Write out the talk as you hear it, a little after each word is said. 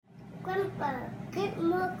Grandpa, get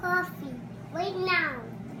more coffee right now.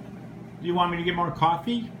 Do you want me to get more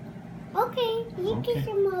coffee? Okay, you get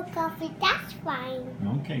some more coffee. That's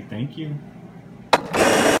fine. Okay, thank you.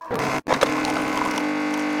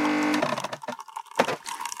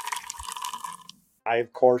 I,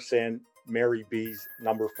 of course, am Mary B's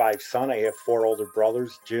number 5 son. I have 4 older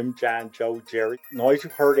brothers, Jim, John, Joe, Jerry. Noise you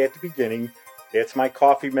heard at the beginning, that's my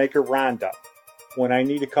coffee maker, Rhonda. When I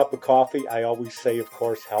need a cup of coffee, I always say, of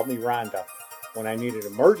course, help me, Rhonda. When I need an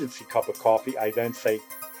emergency cup of coffee, I then say,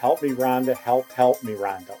 help me, Rhonda, help me,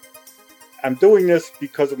 Rhonda. I'm doing this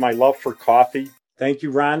because of my love for coffee. Thank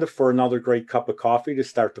you, Rhonda, for another great cup of coffee to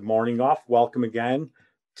start the morning off. Welcome again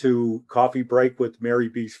to Coffee Break with Mary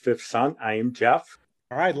B's 5th son. I am Jeff.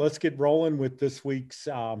 All right, let's get rolling with this week's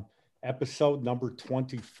episode number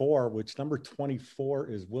 24, which number 24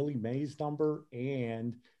 is Willie Mays' number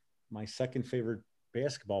and my second favorite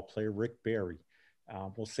basketball player, Rick Barry.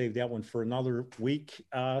 We'll save that one for another week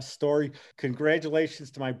story. Congratulations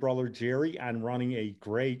to my brother Jerry on running a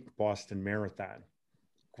great Boston Marathon.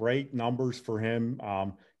 Great numbers for him.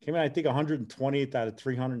 Came in, I think, 120th out of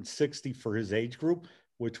 360 for his age group,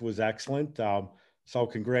 which was excellent. So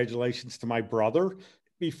congratulations to my brother.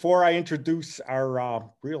 Before I introduce our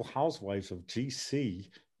Real Housewives of GC,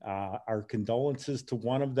 our condolences to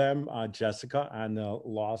one of them, Jessica, on the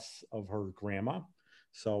loss of her grandma.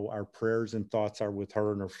 So our prayers and thoughts are with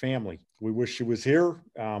her and her family. We wish she was here,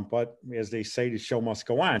 but as they say, the show must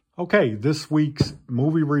go on. Okay, this week's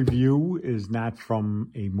movie review is not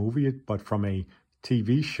from a movie, but from a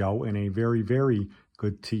TV show, and a very, very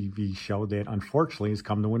good TV show that unfortunately has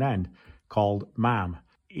come to an end, called Mom.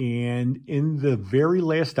 And in the very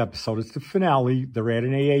last episode, it's the finale, they're at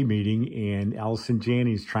an AA meeting, and Allison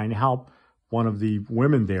Janney is trying to help one of the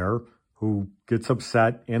women there who gets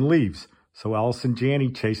upset and leaves. So Allison Janney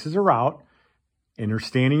chases her out, and they're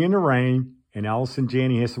standing in the rain, and Allison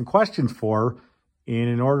Janney has some questions for her, and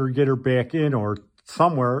in order to get her back in or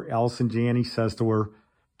somewhere, Allison Janney says to her,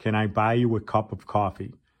 "Can I buy you a cup of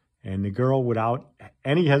coffee?" And the girl, without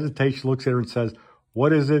any hesitation, looks at her and says,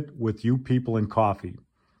 "What is it with you people and coffee?"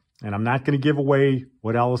 And I'm not going to give away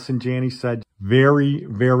what Allison Janney said. Very,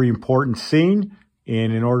 very important scene,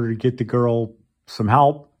 and in order to get the girl some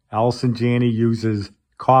help, Allison Janney uses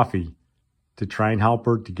coffee to try and help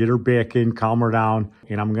her, to get her back in, calm her down.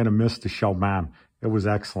 And I'm going to miss the show, Mom. It was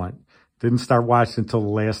excellent. Didn't start watching until the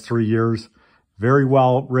last 3 years. Very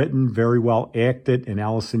well written, very well acted, and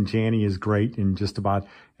Allison Janney is great in just about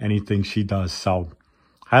anything she does. So,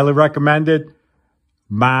 highly recommended,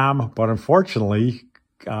 Mom. But unfortunately,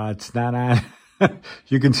 it's not on.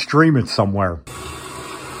 You can stream it somewhere.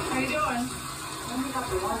 How you doing? I only got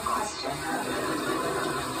the one question.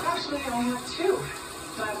 Actually, I have 2.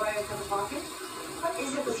 Can I buy a cup of coffee? What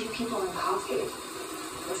is it with you people and coffee?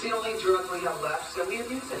 It's the only drug we have left, so we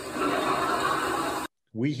abuse it.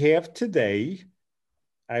 We have today,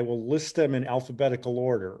 I will list them in alphabetical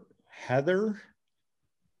order: Heather,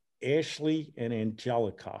 Ashley, and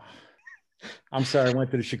Angelica. I'm sorry, I went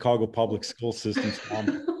to the Chicago public school system, so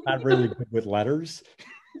I'm not really good with letters.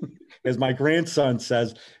 As my grandson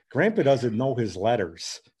says, Grandpa doesn't know his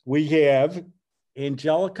letters. We have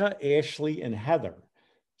Angelica, Ashley, and Heather.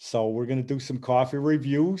 So we're going to do some coffee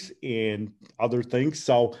reviews and other things.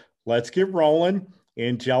 So let's get rolling.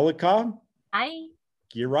 Angelica. Hi.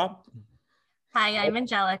 Gear up. Hi, I'm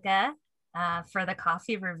Angelica. For the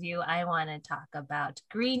coffee review, I want to talk about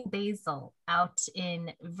Green Basil out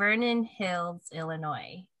in Vernon Hills,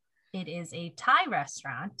 Illinois. It is a Thai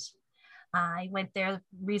restaurant. I went there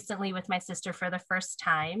recently with my sister for the first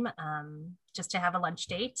time, just to have a lunch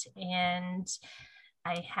date. And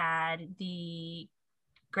I had the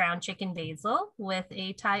ground chicken basil with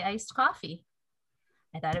a Thai iced coffee.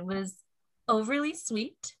 I thought it was overly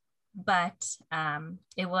sweet, but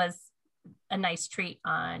it was a nice treat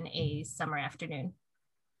on a summer afternoon.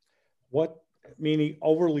 What, meaning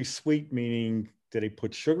overly sweet, meaning did they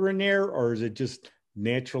put sugar in there, or is it just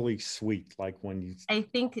naturally sweet? Like when you... I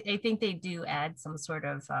think they do add some sort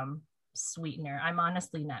of sweetener. I'm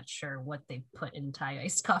honestly not sure what they put in Thai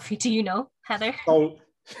iced coffee. Do you know, Heather? Oh,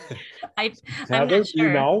 I'm Heather, not sure.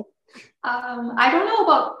 you know? I don't know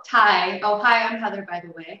about Thai. Oh, hi, I'm Heather, by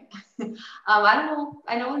the way. I don't know.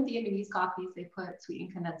 I know in Vietnamese coffees, they put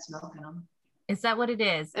sweetened condensed milk in them. Is that what it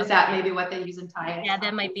is? Is that maybe what they use in Thai? Yeah,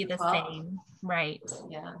 that might be the same. Right.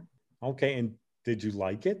 Yeah. Okay, and did you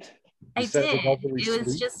like it? I did. It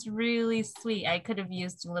was just really sweet. I could have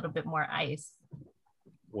used a little bit more ice.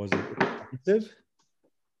 Was it expensive?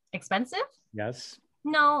 Expensive? Yes.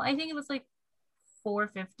 No, I think it was like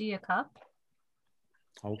 $4.50 a cup.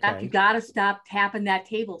 Okay. You got to stop tapping that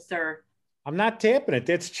table, sir. I'm not tapping it.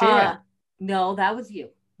 That's Chad. No, that was you.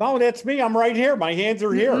 No, that's me. I'm right here. My hands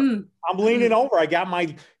are here. I'm leaning over. I got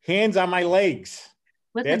my hands on my legs.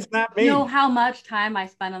 Listen, that's not me. You know how much time I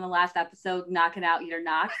spent on the last episode knocking out your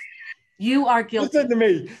knocks? You are guilty. Listen to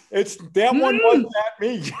me. It's that one was not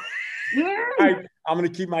me. I'm going to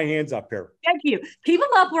keep my hands up here. Thank you. Keep them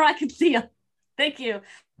up where I can see them. Thank you.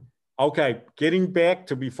 Okay, getting back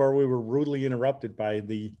to before we were rudely interrupted by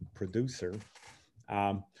the producer,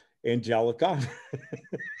 Angelica.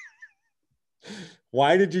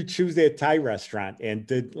 Why did you choose that Thai restaurant? And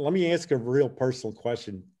let me ask a real personal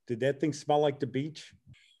question. Did that thing smell like the beach?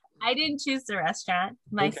 I didn't choose the restaurant.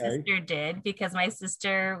 My sister did, because my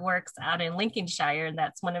sister works out in Lincolnshire, and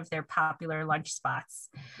that's one of their popular lunch spots.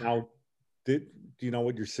 Now, do you know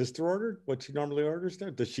what your sister ordered? What she normally orders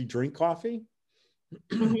there? Does she drink coffee?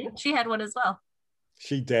 Mm-hmm. She had one as well.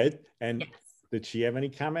 She did? And yes. Did she have any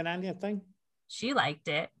comment on that thing? She liked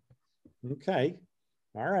it. Okay.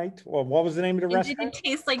 All right. Well, what was the name of the restaurant? It didn't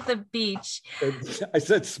taste like the beach. I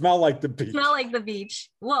said smell like the beach. Smell like the beach.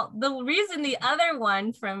 Well, the reason the other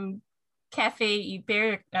one from Cafe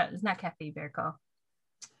Iberico, it's not Cafe Iberico.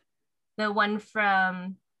 The one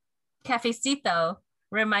from Cafecito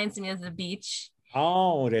reminds me of the beach.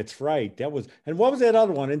 Oh, that's right. That was, and what was that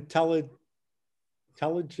other one?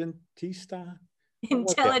 Intelligentista?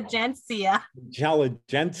 Intelligentsia.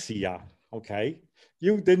 Intelligentsia. Okay.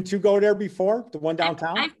 Didn't you go there before? The one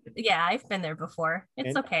downtown? I've been there before.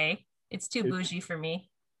 It's okay. It's too bougie for me.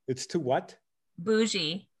 It's too what?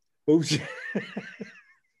 Bougie. Bougie.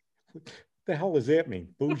 What the hell does that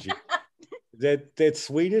mean? Bougie. That's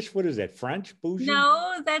Swedish? What is that? French? Bougie?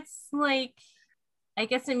 No, that's like, I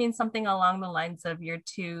guess it means something along the lines of you're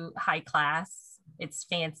too high class. It's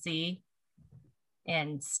fancy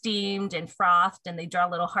and steamed and frothed, and they draw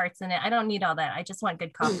little hearts in it. I don't need all that. I just want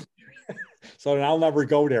good coffee. So I'll never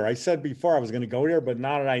go there. I said before I was going to go there, but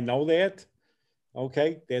now that I know that,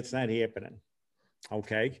 okay, that's not happening.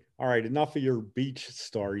 Okay. All right. Enough of your beach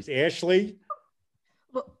stories. Ashley?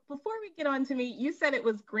 Well, before we get on to me, you said it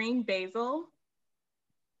was Green Basil.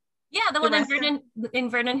 Yeah, the one in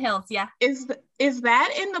Vernon Hills. Yeah. Is that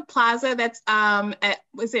in the plaza that's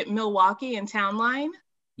was it Milwaukee and Town Line?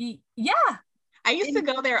 Yeah. I used to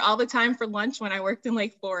go there all the time for lunch when I worked in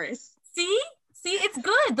Lake Forest. See, it's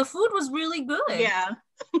good. The food was really good. Yeah.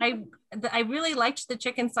 I really liked the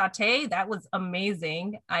chicken sauté. That was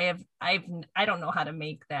amazing. I don't know how to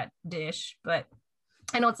make that dish, but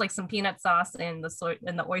I know it's like some peanut sauce and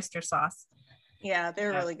the oyster sauce. Yeah,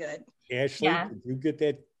 they're really good. Ashley, did you get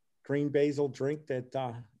that green basil drink that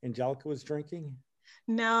Angelica was drinking?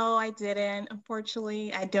 No, I didn't.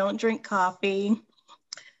 Unfortunately, I don't drink coffee.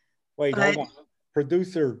 Wait, hold on.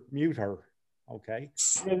 Producer, mute her. Okay.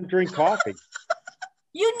 She doesn't drink coffee.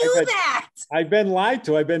 You knew that. I've been lied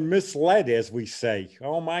to. I've been misled, as we say.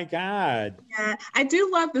 Oh my God. Yeah, I do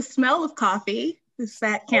love the smell of coffee, if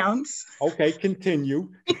that counts. Okay, continue.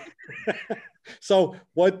 So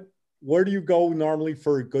where do you go normally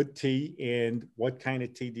for a good tea, and what kind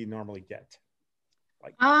of tea do you normally get?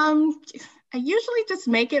 I usually just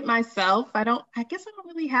make it myself. I guess I don't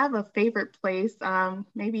really have a favorite place.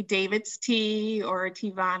 Maybe David's Tea or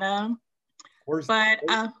Tivana.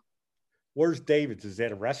 Where's David's? Is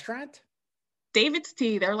that a restaurant? David's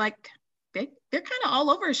Tea, they're kind of all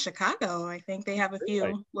over Chicago. I think they have a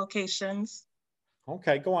few locations.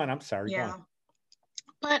 Okay, go on. I'm sorry. Yeah.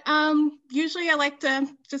 But usually I like to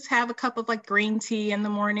just have a cup of like green tea in the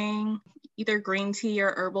morning, either green tea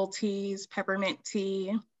or herbal teas, peppermint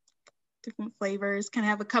tea, different flavors. Can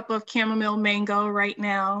have a cup of chamomile mango right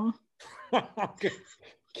now. Okay.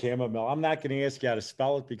 Chamomile. I'm not going to ask you how to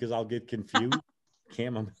spell it because I'll get confused.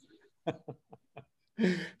 Chamomile.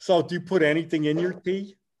 So do you put anything in your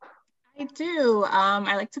tea? I do.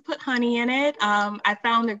 I like to put honey in it. I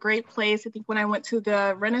found a great place. I think when I went to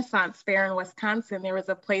the Renaissance Fair in Wisconsin, there was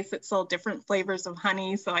a place that sold different flavors of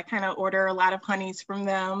honey. So I kind of order a lot of honeys from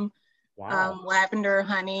them. Wow. Lavender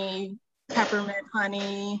honey, peppermint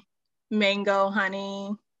honey, mango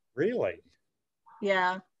honey. Really?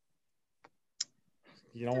 Yeah.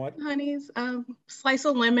 You know what? Honeys, slice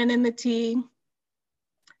of lemon in the tea.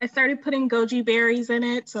 I started putting goji berries in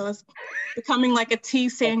it, so it's becoming like a tea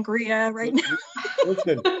sangria right now.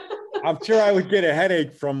 Listen, I'm sure I would get a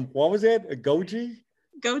headache from, what was it? A goji?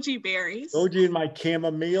 Goji berries. Goji in my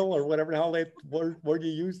chamomile or whatever the hell that word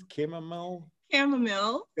you used? Chamomile?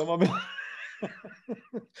 Chamomile.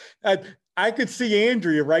 I could see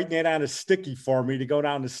Andrea writing that on a sticky for me to go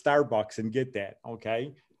down to Starbucks and get that,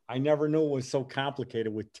 okay? I never knew it was so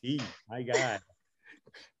complicated with tea. My God.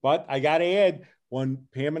 But I got to add, when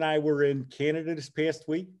Pam and I were in Canada this past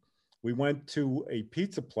week, we went to a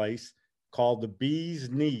pizza place called the Bee's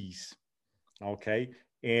Knees. Okay.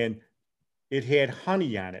 And it had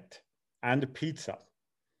honey on it on the pizza.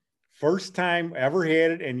 First time ever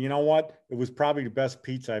had it. And you know what? It was probably the best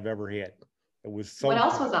pizza I've ever had. It was so What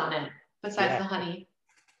else good. was on it besides the honey?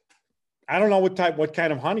 I don't know what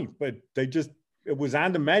kind of honey, but it was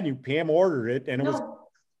on the menu. Pam ordered it, and it was.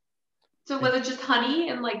 So was it just honey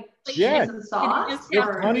and like cheese Yeah. and sauce? Just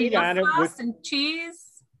have honey on it sauce and cheese.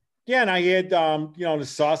 Yeah, and I had the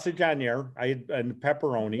sausage on there. I had and the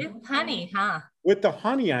pepperoni. With honey, huh? With the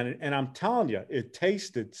honey on it, and I'm telling you, it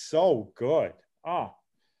tasted so good. Oh,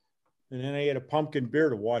 and then I had a pumpkin beer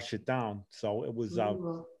to wash it down. So it was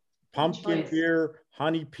pumpkin beer,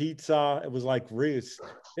 honey pizza. It was like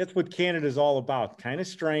that's what Canada's all about. Kind of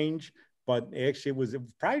strange, but actually it was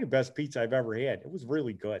probably the best pizza I've ever had. It was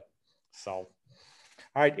really good. So, all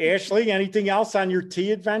right, Ashley, anything else on your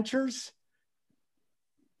tea adventures?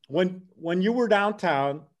 When you were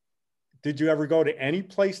downtown, did you ever go to any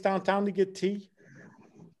place downtown to get tea?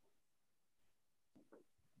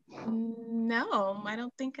 No, I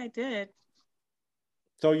don't think I did.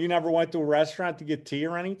 So you never went to a restaurant to get tea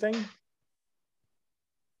or anything?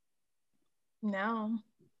 No.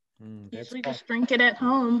 That's Usually just drink it at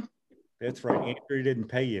home. That's right. Andrew didn't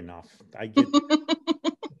pay you enough. I get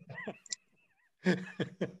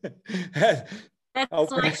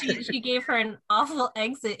That's why she gave her an awful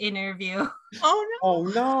exit interview. Oh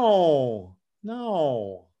no. Oh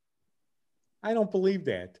no. I don't believe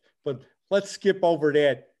that. But let's skip over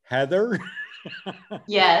that. Heather?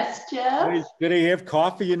 Yes, Jeff? Do they have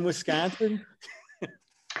coffee in Wisconsin?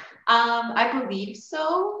 I believe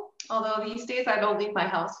so. Although these days I don't leave my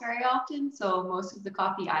house very often, so most of the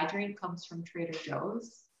coffee I drink comes from Trader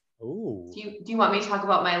Joe's. Ooh. Do you want me to talk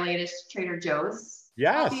about my latest Trader Joe's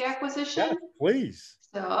coffee acquisition? Yes, please.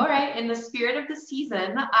 So, all right, in the spirit of the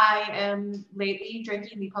season, I am lately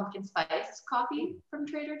drinking the pumpkin spice coffee from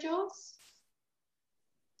Trader Joe's.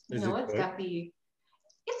 It's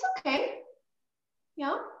okay.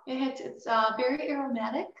 Yeah, it's very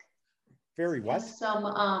aromatic. Very what? Some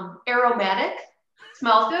aromatic.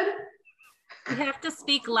 Smells good. You have to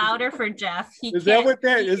speak louder for Jeff. Is that what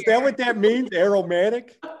that means?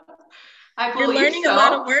 Aromatic? You're learning a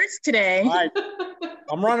lot of words today.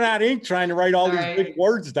 I'm running out of ink trying to write all these big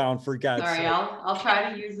words down for God's sake. Sorry, I'll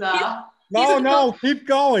try to use keep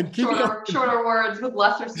going. Shorter words with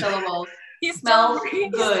lesser syllables. He's Smells still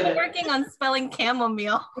good. working on spelling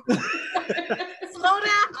chamomile. Slow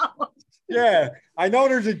down. Yeah, I know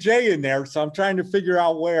there's a J in there, so I'm trying to figure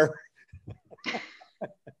out where.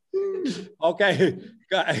 Okay,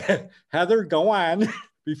 Heather, go on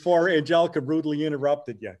before Angelica rudely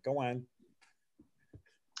interrupted you. Go on.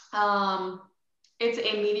 It's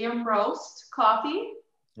a medium roast coffee.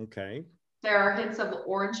 Okay. There are hints of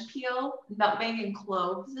orange peel, nutmeg, and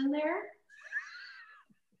cloves in there.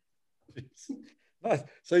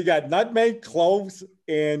 So you got nutmeg, cloves,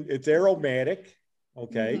 and it's aromatic.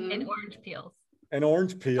 Okay. Mm-hmm. And orange peels. And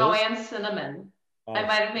orange peels. Oh, and cinnamon. Oh. I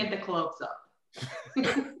might have made the cloves up.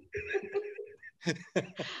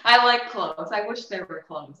 I like cloves. I wish there were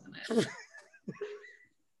cloves in it.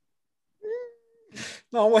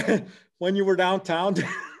 No, when you were downtown,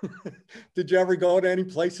 did you ever go to any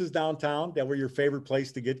places downtown that were your favorite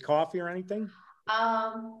place to get coffee or anything?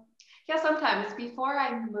 Yeah, sometimes. Before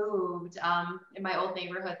I moved, in my old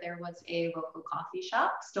neighborhood, there was a local coffee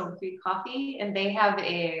shop, Stone Creek Coffee, and they have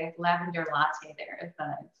a lavender latte there that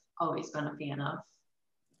I've always been a fan of.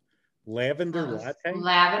 Lavender latte?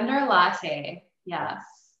 Lavender latte, yes.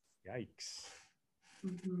 Yikes.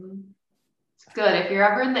 Mm-hmm. It's good. If you're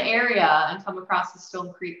ever in the area and come across the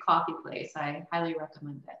Stone Creek Coffee place, I highly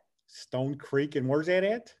recommend it. Stone Creek, and where's that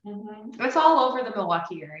at? Mm-hmm. It's all over the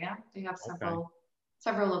Milwaukee area. They have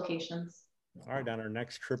several locations. All right, on our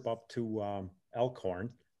next trip up to Elkhorn,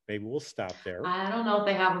 maybe we'll stop there. I don't know if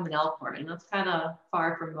they have them in Elkhorn. That's kind of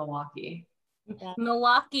far from Milwaukee.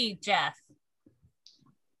 Milwaukee, Jeff.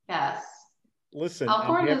 Yes. Listen,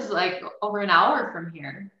 Elkhorn is like over an hour from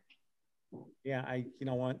here. Yeah, you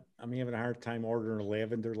know what? I'm having a hard time ordering a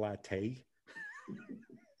lavender latte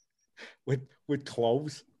with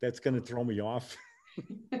cloves. That's going to throw me off.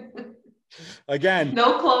 Again,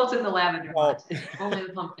 no cloves in the lavender latte, only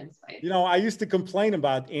the pumpkin spice. You know, I used to complain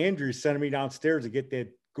about Andrew sending me downstairs to get that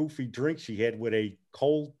goofy drink she had with a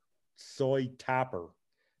cold soy topper.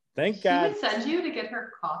 Thank God. She would send you to get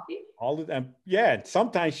her coffee? All of them. Yeah,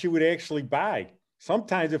 sometimes she would actually buy.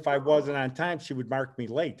 Sometimes if I wasn't on time, she would mark me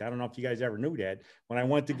late. I don't know if you guys ever knew that. When I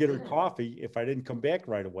went to get her coffee, if I didn't come back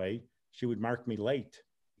right away, she would mark me late.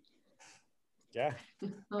 Yeah.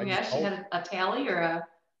 Oh, yeah, she had a tally or a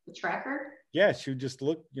tracker? Yeah, she would just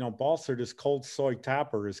look, Balser, this cold soy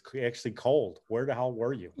topper is actually cold. Where the hell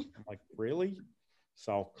were you? I'm like, really?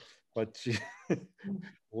 So, but she,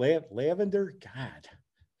 Lavender, God.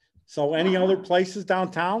 So any other places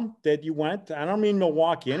downtown that you went? I don't mean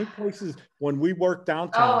Milwaukee, any places when we worked Oh,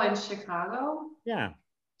 downtown. in Chicago? Yeah.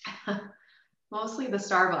 Mostly the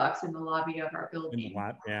Starbucks in the lobby of our In the building.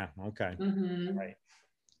 lot. Yeah. Okay. Mm-hmm. Right.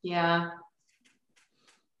 Yeah.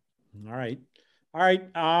 All right. All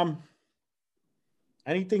right.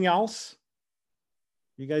 Anything else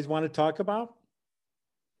you guys want to talk about?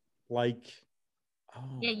 Like,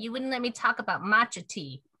 Yeah, you wouldn't let me talk about matcha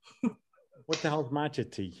tea. what the hell is matcha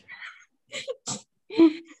tea?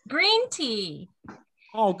 Green tea.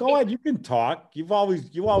 Oh, go ahead. You can talk. You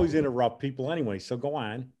always interrupt people anyway. So go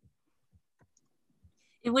on.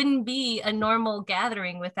 It wouldn't be a normal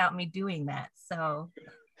gathering without me doing that. So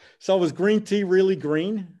was green tea really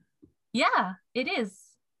green? Yeah, it is.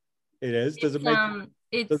 It is. Does it make?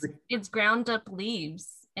 It's ground up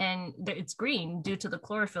leaves, and it's green due to the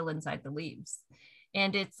chlorophyll inside the leaves,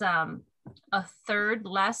 and it's a third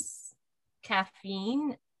less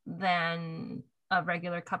caffeine than a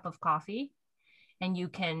regular cup of coffee, and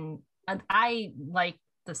I like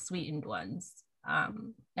the sweetened ones,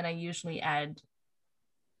 and I usually add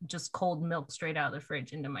just cold milk straight out of the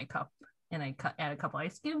fridge into my cup, and I add a couple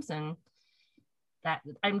ice cubes, and that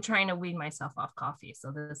I'm trying to wean myself off coffee.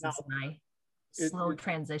 So this is my slow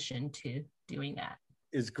transition to doing that.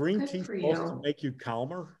 Is green tea supposed to make you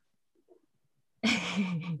calmer?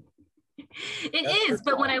 It is,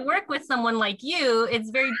 but when I work with someone like you,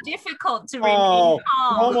 it's very difficult to remain calm.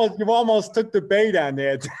 You almost took the bait on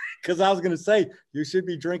that, because I was going to say you should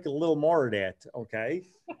be drinking a little more of that. Okay.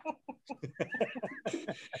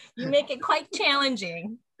 You make it quite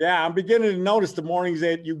challenging. Yeah, I'm beginning to notice the mornings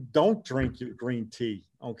that you don't drink your green tea.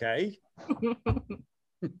 Okay.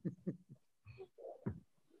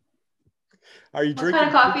 Are you drinking?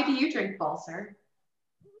 What kind of coffee do you drink, Balser?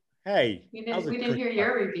 Hey, we didn't hear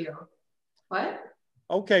your review. What?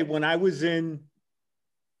 Okay, when I was in,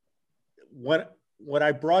 what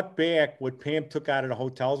I brought back, what Pam took out of the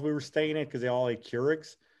hotels we were staying in, because they all had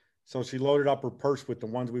Keurigs. So she loaded up her purse with the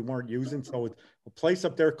ones we weren't using. So it's a place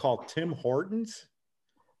up there called Tim Hortons.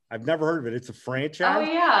 I've never heard of it. It's a franchise. Oh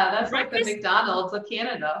yeah, that's like the McDonald's of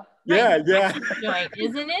Canada. Yeah, right. Yeah. Joint,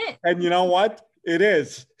 isn't it? And you know what? It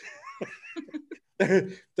is.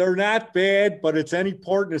 They're not bad, but it's any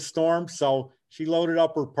port in a storm. So she loaded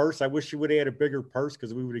up her purse. I wish she would have had a bigger purse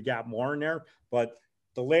because we would have got more in there. But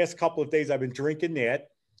the last couple of days I've been drinking that.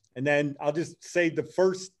 And then I'll just say the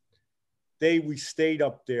first day we stayed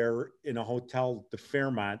up there in a hotel, the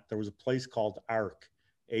Fairmont, there was a place called ARC,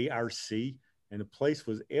 A-R-C, and the place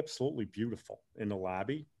was absolutely beautiful in the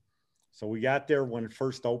lobby. So we got there when it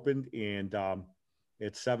first opened, and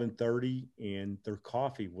at 7:30, and their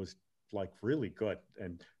coffee was like really good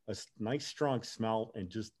and a nice strong smell, and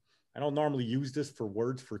just, I don't normally use this for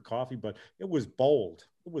words for coffee, but it was bold.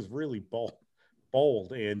 It was really bold,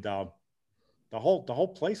 and the whole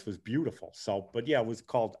place was beautiful. So, but yeah, it was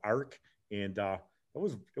called ARC, and it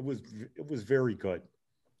was very good.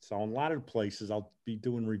 So in a lot of places, I'll be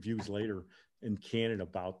doing reviews later in Canada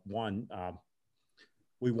about one.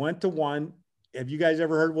 We went to one. Have you guys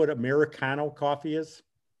ever heard what Americano coffee is?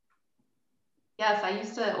 Yes, I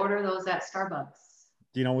used to order those at Starbucks.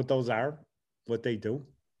 Do you know what those are? What they do?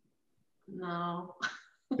 No,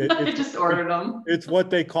 I just ordered them. It's what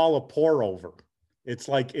they call a pour over. It's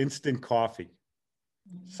like instant coffee.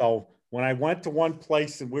 So when I went to one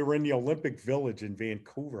place, and we were in the Olympic Village in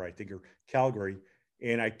Vancouver, I think, or Calgary,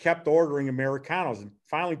 and I kept ordering Americanos, and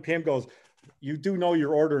finally Pam goes, "You do know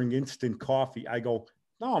you're ordering instant coffee?" I go,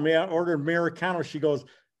 "No, man, I ordered Americano." She goes,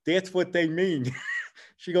 "That's what they mean."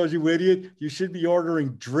 She goes, "You idiot, you should be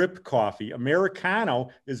ordering drip coffee. Americano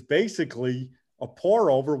is basically a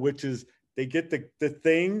pour over, which is they get the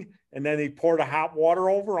thing and then they pour the hot water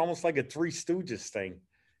over, almost like a Three Stooges thing."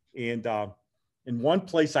 And in one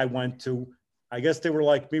place I went to, I guess they were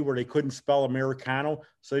like me where they couldn't spell Americano,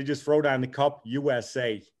 so they just wrote on the cup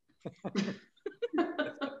USA.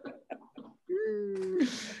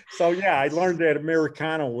 So yeah, I learned that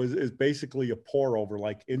Americano is basically a pour over,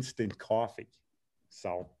 like instant coffee.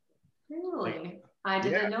 So really, I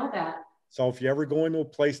didn't know that. So if you ever go into a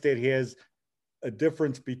place that has a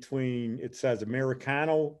difference between, it says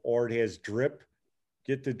Americano or it has drip,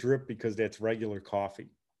 get the drip, because that's regular coffee.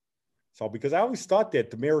 So because I always thought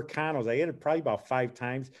that the Americanos, I had it probably about 5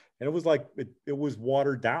 times, and it was like it was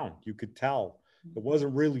watered down. You could tell it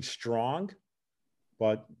wasn't really strong,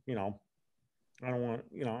 but I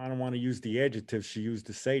don't want to use the adjective she used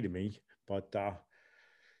to say to me, but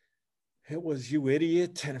It was "you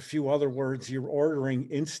idiot" and a few other words. You're ordering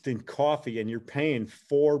instant coffee and you're paying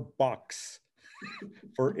 $4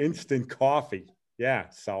 for instant coffee. Yeah.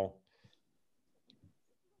 So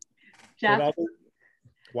Jeff,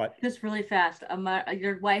 what? just really fast.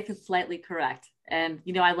 Your wife is slightly correct. And,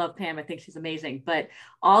 you know, I love Pam. I think she's amazing. But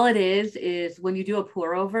all it is when you do a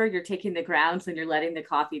pour over, you're taking the grounds and you're letting the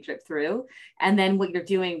coffee drip through. And then what you're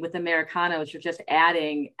doing with Americanos, you're just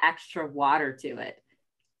adding extra water to it.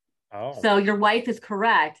 Oh. So your wife is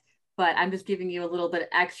correct, but I'm just giving you a little bit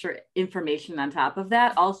extra information on top of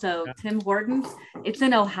that. Also, Yeah. Tim Hortons, it's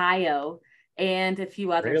in Ohio and a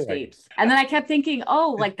few other Really? states. And then I kept thinking,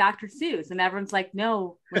 oh, like Dr. Seuss. And everyone's like,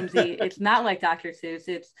 no, Lindsay, it's not like Dr. Seuss.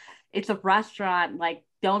 It's a restaurant like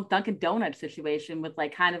Dunkin' Donuts situation with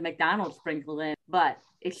like kind of McDonald's sprinkled in, but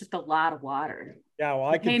it's just a lot of water. Yeah, well,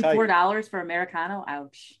 I can Paying tell you. $4 for Americano,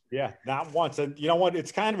 ouch. Yeah, not once. And you know what?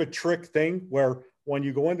 It's kind of a trick thing where when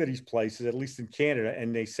you go into these places, at least in Canada,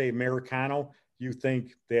 and they say Americano, you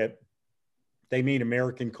think that they mean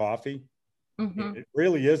American coffee. Mhm. It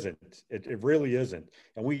really isn't. It really isn't.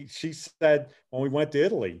 And she said when we went to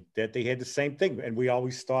Italy that they had the same thing. And we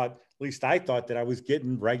always thought, at least I thought, that I was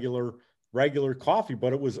getting regular coffee,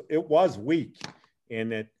 but it was weak.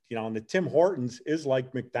 And that, you know, and the Tim Hortons is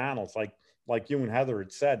like McDonald's, like you and Heather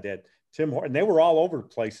had said, that Tim Hortons, they were all over the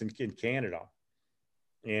place in Canada.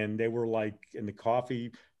 And they were like, in the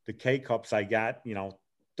coffee, the K-Cups I got, you know,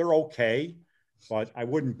 they're okay, but I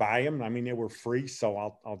wouldn't buy them. I mean, they were free, so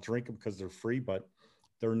I'll drink them because they're free, but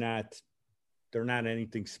they're not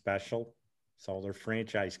anything special. So they're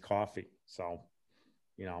franchise coffee. So,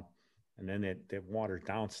 you know, and then they watered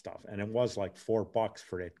down stuff. And it was like $4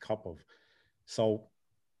 for that cup of, so.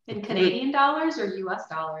 In Canadian dollars or US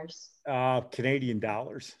dollars? Canadian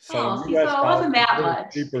dollars. So US it wasn't that dollars,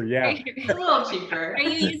 much. cheaper, yeah. A little cheaper. Are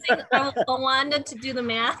you using Awanda to do the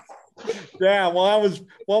math? Yeah, well,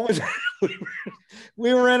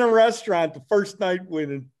 we were in a restaurant the first night with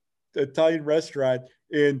an Italian restaurant,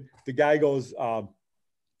 and the guy goes,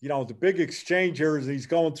 you know, the big exchange here is he's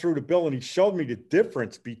going through the bill, and he showed me the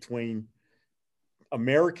difference between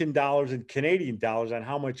American dollars and Canadian dollars on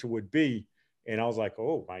how much it would be. And I was like,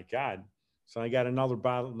 oh my God. So I got another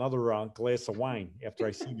glass of wine after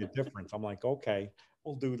I see the difference. I'm like, okay,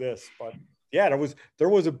 we'll do this. But yeah, there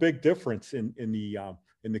was a big difference in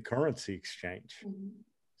the currency exchange. Mm-hmm.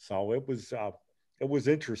 So it was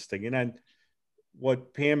interesting. And then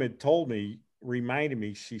what Pam had told me reminded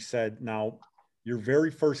me, she said, now your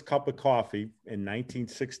very first cup of coffee in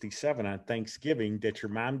 1967 on Thanksgiving that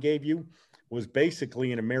your mom gave you was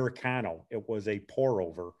basically an Americano. It was a pour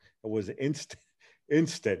over. It was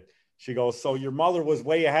instant. She goes, so your mother was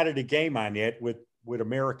way ahead of the game on it with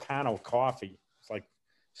Americano coffee. It's like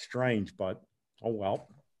strange, but oh well.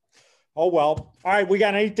 All right, we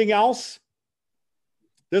got anything else?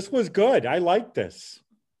 This was good. I like this.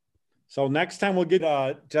 So next time we'll get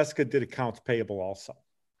Jessica did accounts payable also.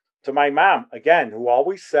 To my mom, again, who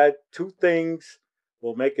always said 2 things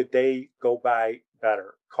will make a day go by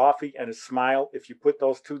better. Coffee and a smile. If you put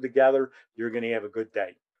those 2 together, you're going to have a good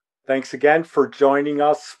day. Thanks again for joining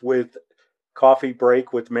us with Coffee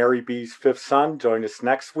Break with Mary B's Fifth Son. Join us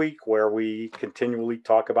next week where we continually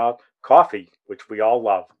talk about coffee, which we all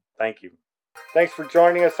love. Thank you. Thanks for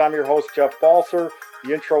joining us. I'm your host, Jeff Balser.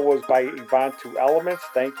 The intro was by Yvonne Two Elements.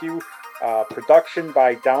 Thank you. Production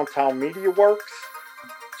by Downtown Media Works.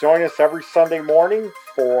 Join us every Sunday morning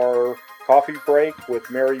for Coffee Break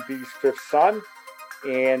with Mary B's Fifth Son.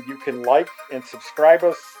 And you can like and subscribe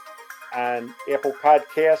us on Apple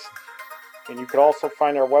Podcasts. And you can also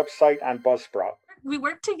find our website on Buzzsprout. We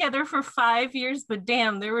worked together for 5 years, but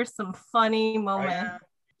damn, there were some funny moments.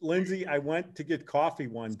 Lindsay, I went to get coffee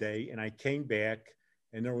one day and I came back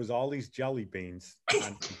and there was all these jelly beans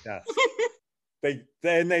on the desk.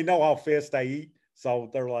 They know how fast I eat. So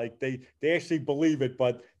they're like, they actually believe it,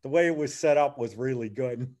 but the way it was set up was really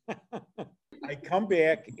good. I come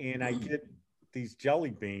back and I get these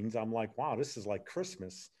jelly beans. I'm like, wow, this is like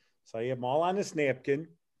Christmas. So I have them all on this napkin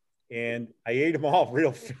and I ate them all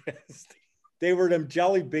real fast. They were them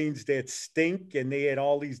jelly beans that stink, and they had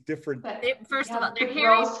all these different. First of all, they're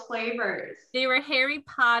gross flavors. They were Harry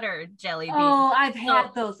Potter jelly beans. Oh, I've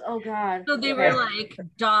had those. Oh God. So they were like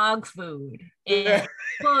dog food and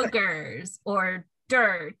boogers or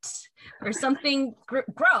dirt or something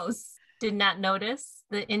gross. Did not notice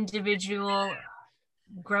the individual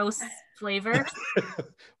gross flavors.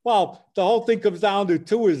 Well, the whole thing comes down to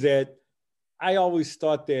too is that I always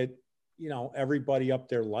thought that, you know, everybody up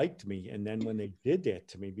there liked me. And then when they did that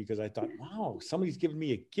to me, because I thought, wow, somebody's giving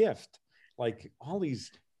me a gift, like all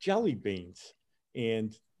these jelly beans.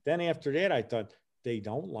 And then after that, I thought, They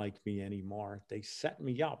don't like me anymore. They set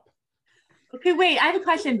me up. Okay, wait, I have a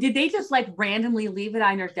question. Did they just like randomly leave it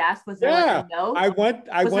on your desk? Was there like a note? I went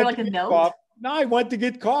there like to a get note? coffee. No, I went to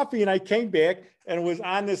get coffee and I came back and it was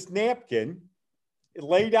on this napkin. It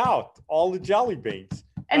laid out all the jelly beans.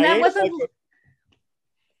 And that wasn't.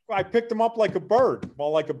 I picked them up like a bird,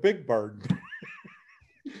 well, like a big bird.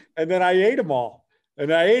 And then I ate them all.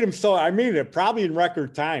 And I ate them so, I mean it, probably in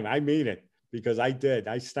record time. I mean it, because I did.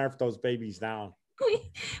 I snarfed those babies down.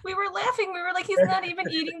 We were laughing. We were like, he's not even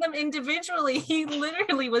eating them individually. He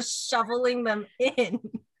literally was shoveling them in.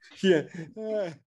 Yeah.